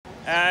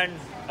and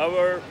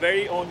our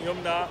very own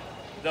Yumna,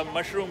 the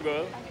mushroom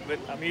girl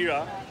with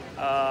Amira.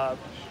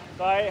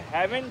 So I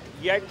haven't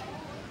yet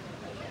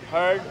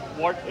heard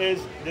what is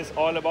this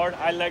all about.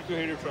 I'd like to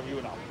hear it from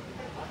you now.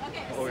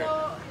 Okay,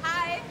 so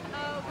hi,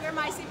 we're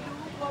Mycelium.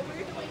 What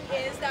we're doing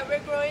is that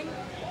we're growing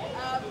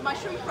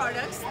mushroom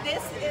products.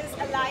 This is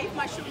a live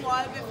mushroom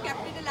wall. We've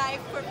kept it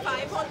alive for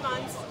 5 whole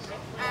months,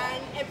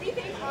 and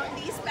everything on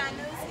these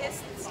panels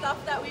is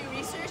stuff that we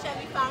researched and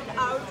we found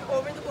out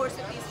over the course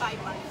of these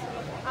 5 months.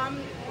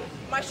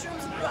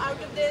 Mushrooms grew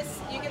out of this.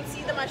 You can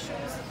see the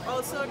mushrooms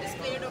also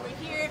displayed over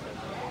here.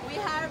 We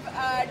have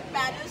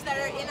panels that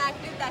are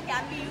inactive that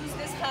can be used.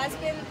 This has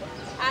been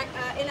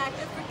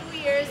inactive for 2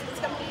 years. It's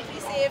completely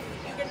safe.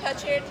 You can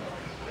touch it.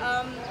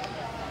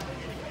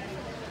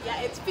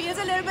 Yeah, it feels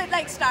a little bit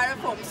like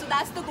styrofoam. So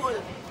that's the goal.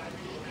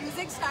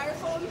 Using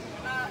styrofoam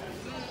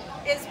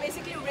is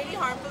basically really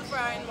harmful for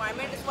our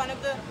environment. It's one of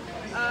the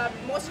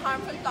most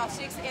harmful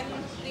plastics in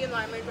the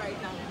environment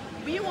right now.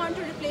 We want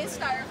to replace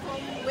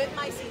styrofoam with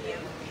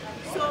mycelium.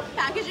 So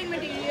packaging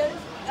material,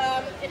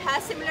 it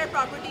has similar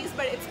properties,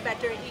 but it's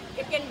better.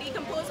 It can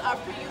decompose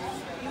after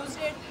you've used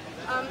it.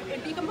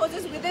 It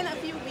decomposes within a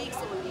few weeks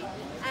only.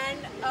 And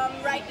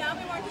right now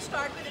we want to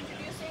start with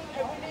introducing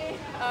everyday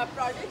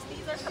products.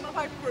 These are some of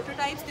our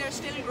prototypes. They're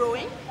still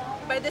growing,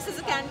 but this is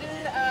a candle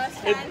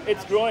stand.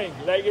 It's growing,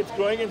 like it's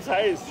growing in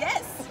size.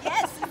 Yes,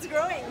 yes, it's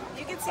growing.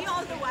 You can see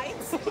all the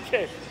whites.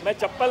 Okay, मैं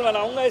चप्पल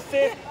बनाऊंगा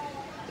इससे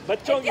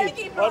बच्चों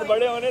की और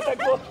बड़े होने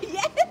तक वो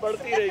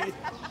बढ़ती रहेगी.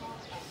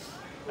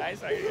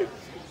 Nice idea.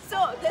 So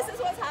this is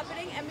what's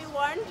happening, and we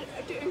want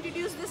to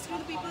introduce this to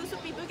the people so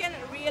people can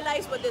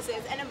realize what this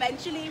is, and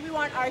eventually we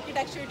want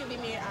architecture to be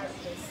made out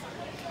of this.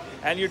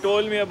 And you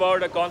told me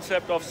about a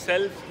concept of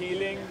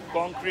self-healing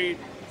concrete.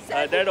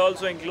 That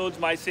also includes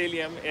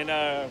mycelium in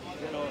a,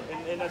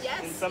 in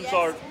some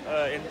sort,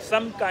 in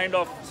some kind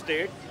of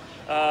state.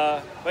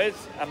 But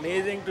it's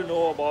amazing to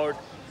know about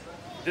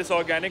this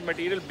organic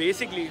material.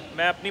 Basically,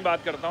 मैं अपनी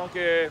बात करता हूँ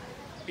कि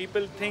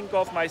people think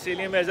of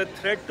mycelium as a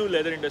threat to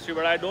leather industry,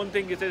 but I don't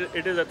think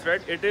it is a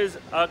threat. It is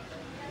a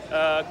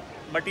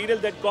material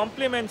that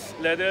complements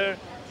leather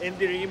in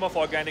the realm of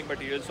organic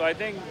materials. So I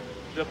think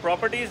the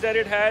properties that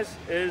it has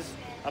is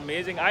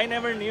amazing. I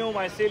never knew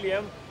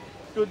mycelium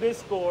to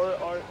this core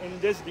or in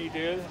this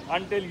detail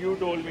until you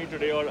told me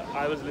today, or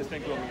I was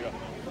listening to Amira.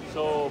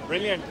 So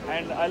brilliant,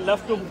 and I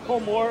love to know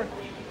more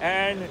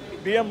and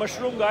be a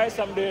mushroom guy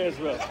someday as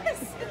well.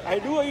 Yes. I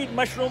do eat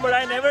mushroom, but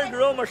I never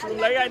grow mushroom.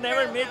 Like I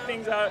never make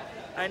things out.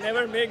 I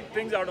never make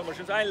things out of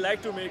mushrooms. I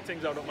like to make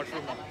things out of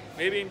mushroom now.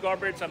 Maybe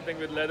incorporate something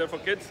with leather for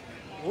kids.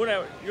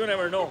 You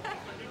never know.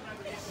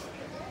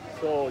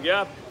 So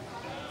yeah,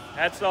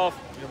 hats off,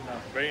 Yumna.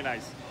 Very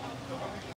nice.